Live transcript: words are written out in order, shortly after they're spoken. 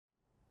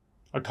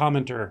A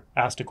commenter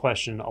asked a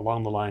question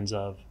along the lines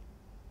of,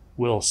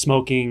 will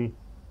smoking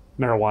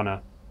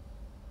marijuana,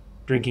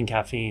 drinking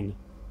caffeine,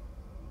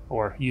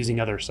 or using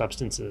other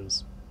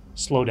substances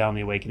slow down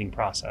the awakening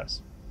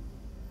process?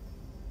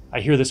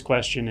 I hear this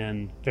question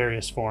in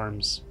various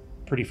forms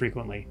pretty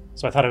frequently,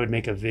 so I thought I would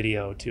make a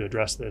video to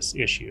address this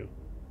issue.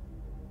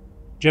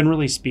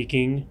 Generally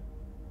speaking,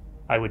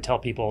 I would tell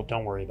people,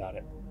 don't worry about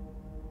it.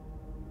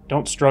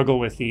 Don't struggle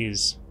with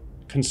these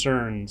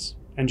concerns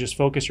and just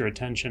focus your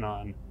attention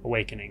on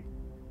awakening.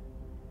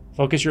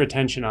 Focus your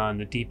attention on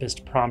the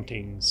deepest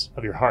promptings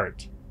of your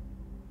heart.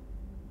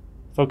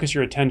 Focus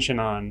your attention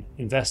on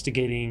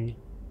investigating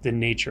the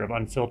nature of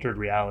unfiltered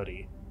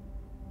reality,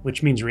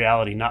 which means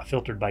reality not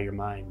filtered by your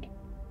mind,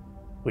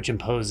 which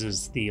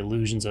imposes the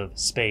illusions of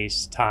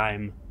space,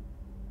 time,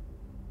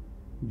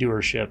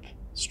 doership,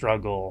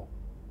 struggle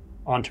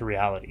onto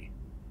reality.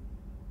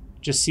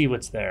 Just see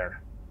what's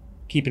there.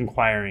 Keep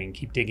inquiring,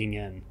 keep digging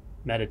in,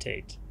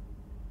 meditate.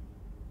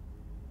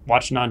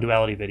 Watch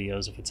non-duality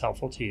videos if it's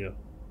helpful to you.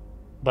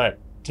 But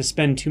to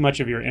spend too much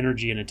of your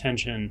energy and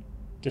attention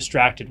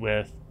distracted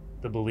with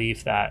the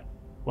belief that,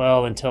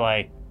 well, until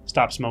I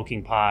stop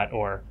smoking pot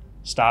or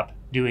stop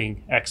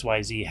doing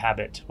XYZ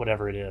habit,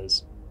 whatever it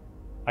is,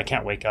 I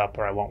can't wake up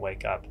or I won't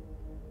wake up.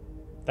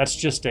 That's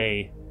just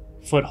a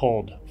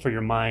foothold for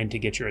your mind to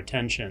get your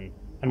attention.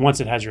 And once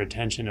it has your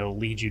attention, it'll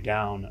lead you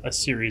down a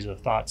series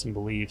of thoughts and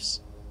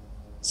beliefs,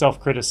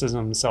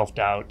 self-criticism,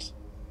 self-doubt,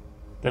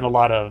 then a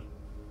lot of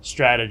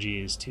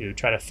strategies to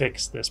try to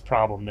fix this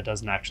problem that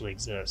doesn't actually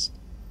exist.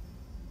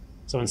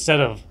 So instead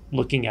of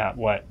looking at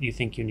what you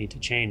think you need to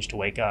change to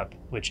wake up,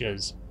 which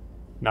is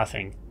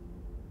nothing,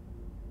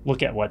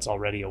 look at what's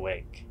already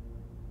awake.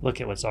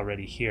 Look at what's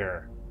already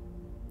here.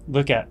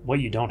 Look at what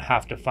you don't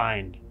have to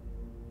find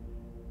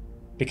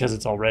because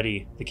it's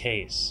already the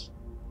case.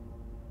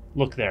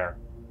 Look there.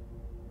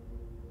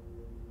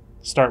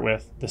 Start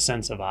with the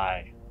sense of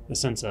I, the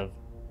sense of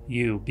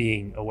you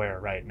being aware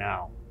right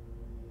now.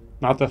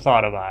 Not the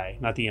thought of I,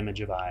 not the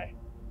image of I.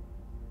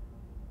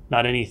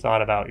 Not any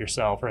thought about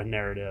yourself or a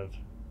narrative.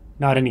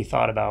 Not any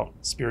thought about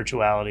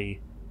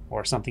spirituality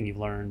or something you've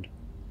learned,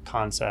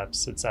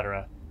 concepts,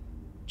 etc.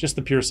 Just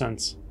the pure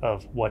sense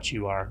of what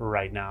you are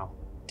right now,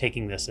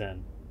 taking this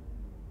in.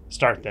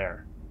 Start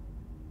there.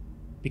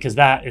 Because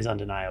that is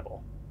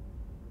undeniable,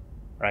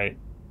 right?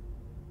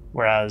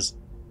 Whereas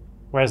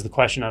the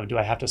question of, do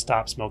I have to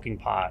stop smoking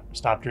pot,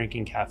 stop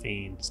drinking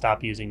caffeine,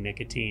 stop using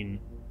nicotine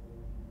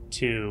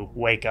to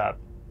wake up,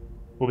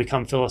 will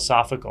become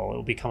philosophical. It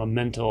will become a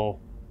mental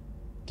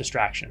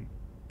distraction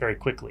very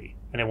quickly,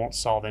 and it won't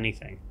solve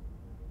anything.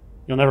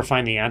 You'll never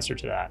find the answer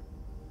to that.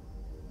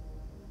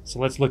 So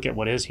let's look at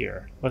what is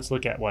here. Let's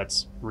look at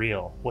what's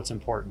real, what's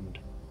important.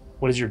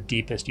 What is your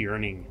deepest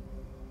yearning?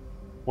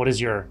 What is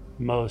your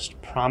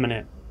most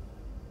prominent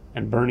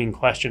and burning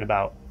question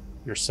about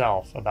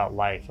yourself, about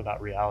life,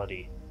 about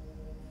reality?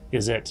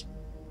 Is it,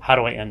 how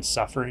do I end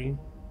suffering?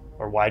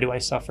 Or why do I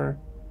suffer?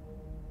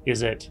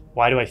 Is it,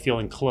 why do I feel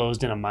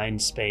enclosed in a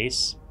mind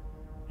space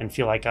and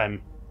feel like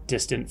I'm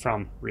distant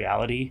from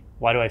reality?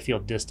 Why do I feel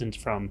distant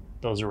from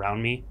those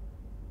around me,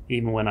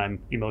 even when I'm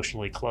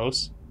emotionally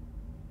close?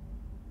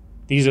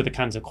 These are the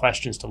kinds of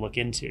questions to look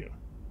into.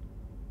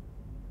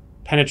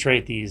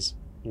 Penetrate these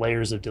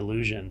layers of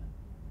delusion.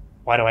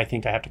 Why do I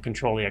think I have to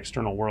control the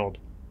external world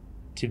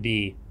to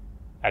be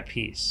at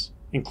peace,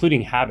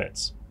 including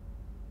habits,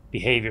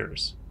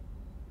 behaviors?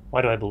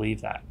 Why do I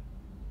believe that?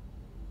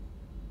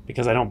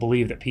 Because I don't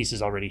believe that peace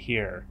is already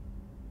here.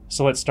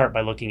 So let's start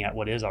by looking at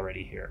what is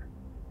already here.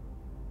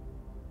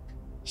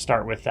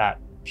 Start with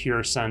that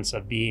pure sense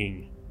of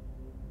being,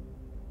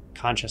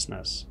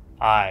 consciousness,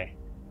 I,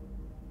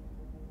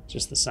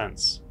 just the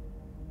sense.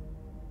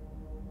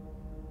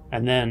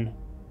 And then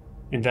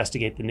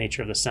investigate the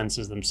nature of the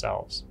senses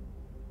themselves.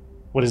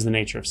 What is the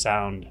nature of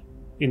sound,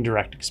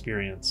 indirect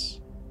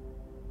experience?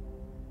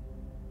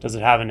 Does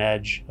it have an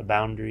edge, a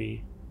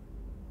boundary?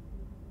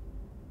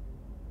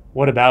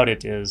 What about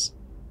it is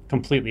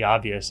completely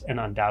obvious and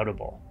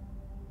undoubtable?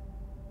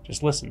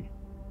 Just listen.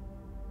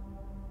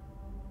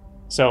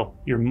 So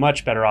you're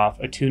much better off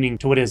attuning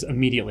to what is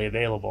immediately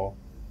available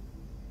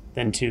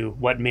than to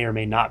what may or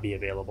may not be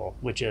available,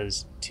 which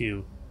is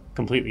to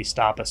completely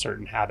stop a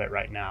certain habit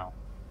right now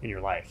in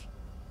your life.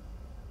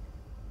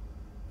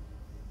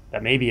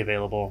 That may be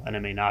available and it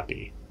may not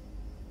be.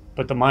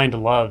 But the mind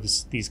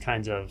loves these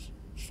kinds of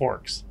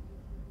forks.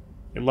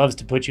 It loves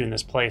to put you in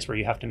this place where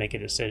you have to make a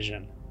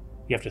decision.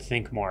 You have to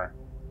think more.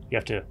 You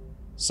have to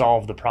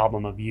solve the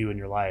problem of you and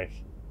your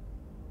life.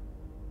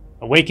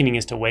 Awakening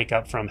is to wake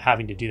up from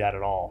having to do that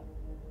at all.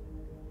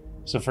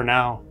 So for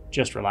now,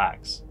 just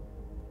relax.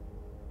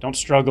 Don't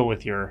struggle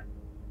with your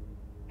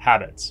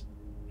habits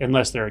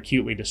unless they're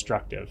acutely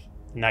destructive.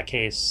 In that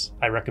case,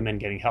 I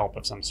recommend getting help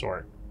of some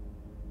sort.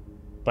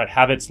 But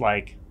habits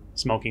like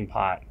smoking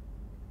pot,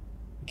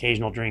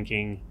 occasional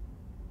drinking,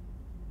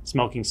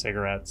 smoking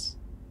cigarettes,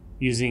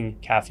 using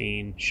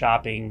caffeine,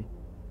 shopping,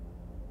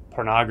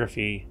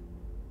 pornography,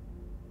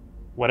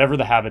 whatever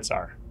the habits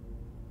are,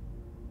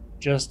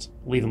 just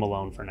leave them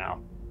alone for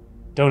now.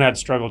 Don't add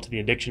struggle to the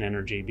addiction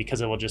energy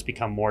because it will just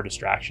become more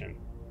distraction.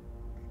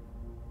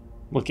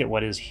 Look at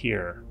what is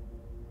here.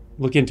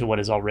 Look into what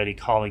is already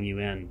calling you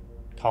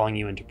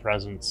into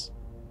presence,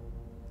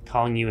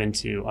 calling you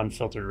into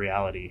unfiltered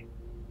reality.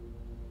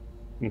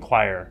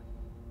 Inquire,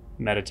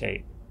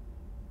 meditate,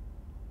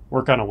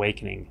 work on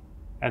awakening,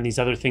 and these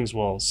other things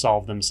will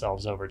solve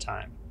themselves over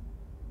time.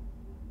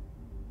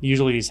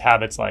 Usually these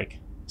habits like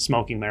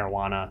smoking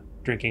marijuana,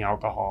 drinking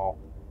alcohol,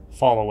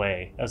 fall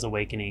away as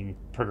awakening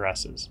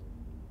progresses.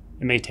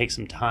 It may take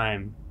some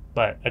time,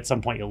 but at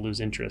some point you'll lose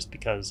interest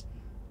because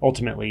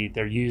ultimately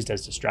they're used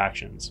as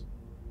distractions.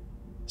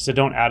 So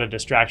don't add a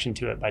distraction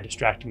to it by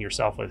distracting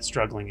yourself with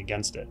struggling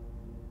against it.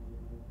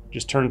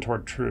 Just turn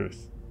toward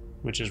truth,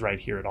 which is right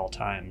here at all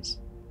times.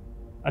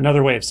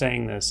 Another way of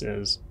saying this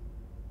is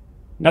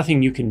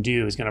nothing you can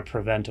do is going to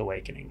prevent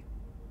awakening.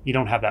 You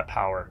don't have that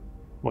power.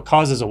 What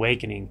causes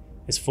awakening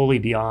is fully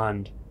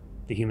beyond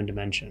the human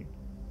dimension.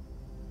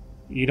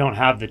 You don't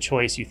have the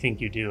choice you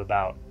think you do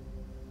about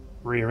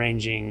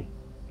rearranging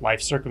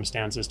life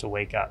circumstances to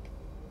wake up.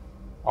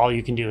 All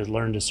you can do is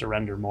learn to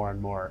surrender more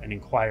and more and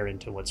inquire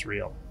into what's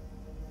real.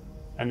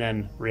 And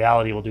then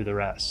reality will do the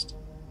rest.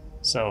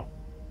 So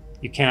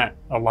you can't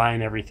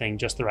align everything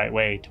just the right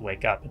way to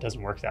wake up. It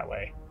doesn't work that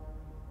way.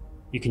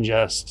 You can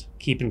just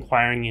keep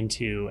inquiring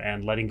into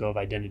and letting go of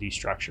identity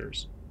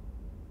structures.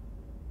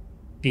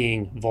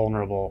 Being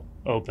vulnerable,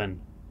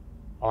 open,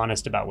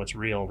 honest about what's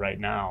real right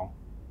now,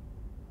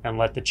 and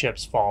let the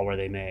chips fall where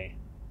they may.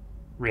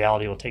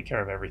 Reality will take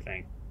care of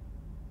everything.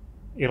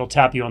 It'll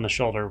tap you on the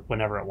shoulder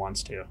whenever it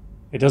wants to.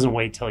 It doesn't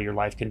wait till your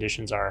life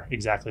conditions are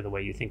exactly the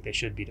way you think they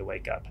should be to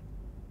wake up.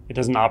 It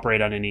doesn't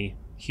operate on any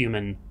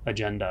human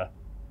agenda.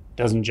 It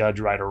doesn't judge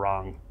right or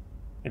wrong.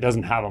 It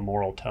doesn't have a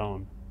moral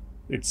tone.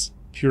 It's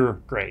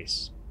pure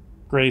grace.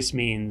 Grace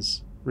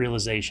means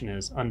realization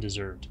is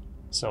undeserved.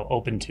 So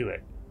open to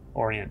it,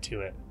 orient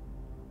to it.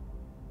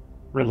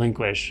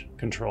 Relinquish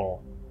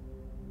control.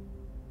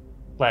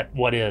 Let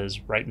what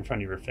is right in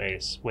front of your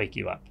face wake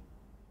you up.